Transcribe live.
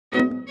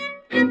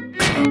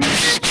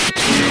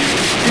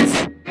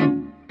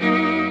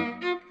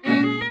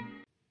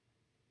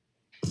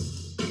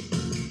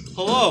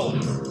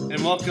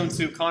and welcome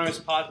to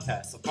Connor's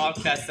Podcast, a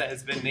podcast that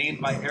has been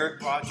named by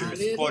Eric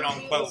Rogers,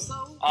 quote-unquote,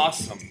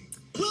 awesome.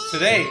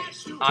 Today,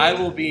 I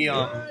will be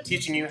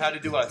teaching you how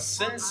to do a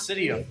Sin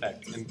City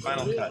effect in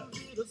Final Cut.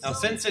 Now,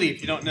 Sin City,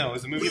 if you don't know,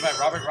 is a movie by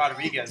Robert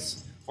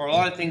Rodriguez, where a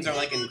lot of things are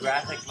like in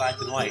graphic black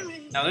and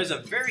white. Now, there's a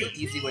very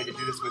easy way to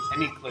do this with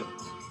any clip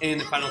in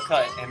Final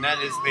Cut, and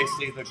that is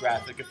basically the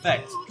graphic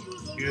effect.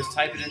 You just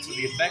type it into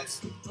the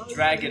effects,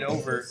 drag it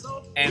over,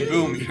 and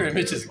boom, your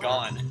image is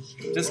gone.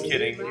 Just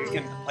kidding, you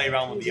can play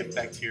around with the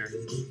effect here.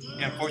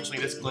 And unfortunately,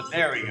 this clip,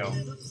 there we go.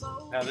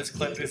 Now, this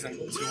clip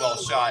isn't too well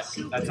shot.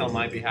 That's on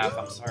my behalf.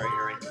 I'm sorry,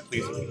 Eric.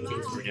 Please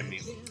forgive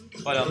me.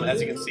 But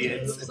as you can see,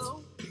 it's a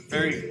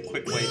very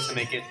quick way to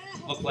make it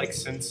look like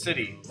Sin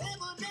City.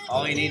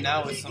 All you need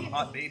now is some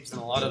hot babes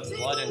and a lot of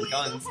blood and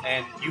guns,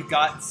 and you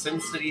got Sin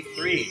City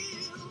 3.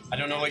 I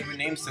don't know what you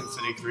named Sin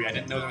City 3. I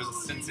didn't know there was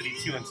a Sin City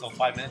 2 until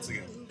 5 minutes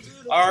ago.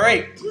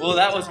 Alright, well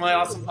that was my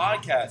awesome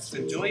podcast.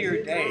 Enjoy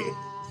your day,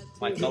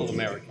 my fellow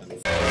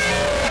Americans.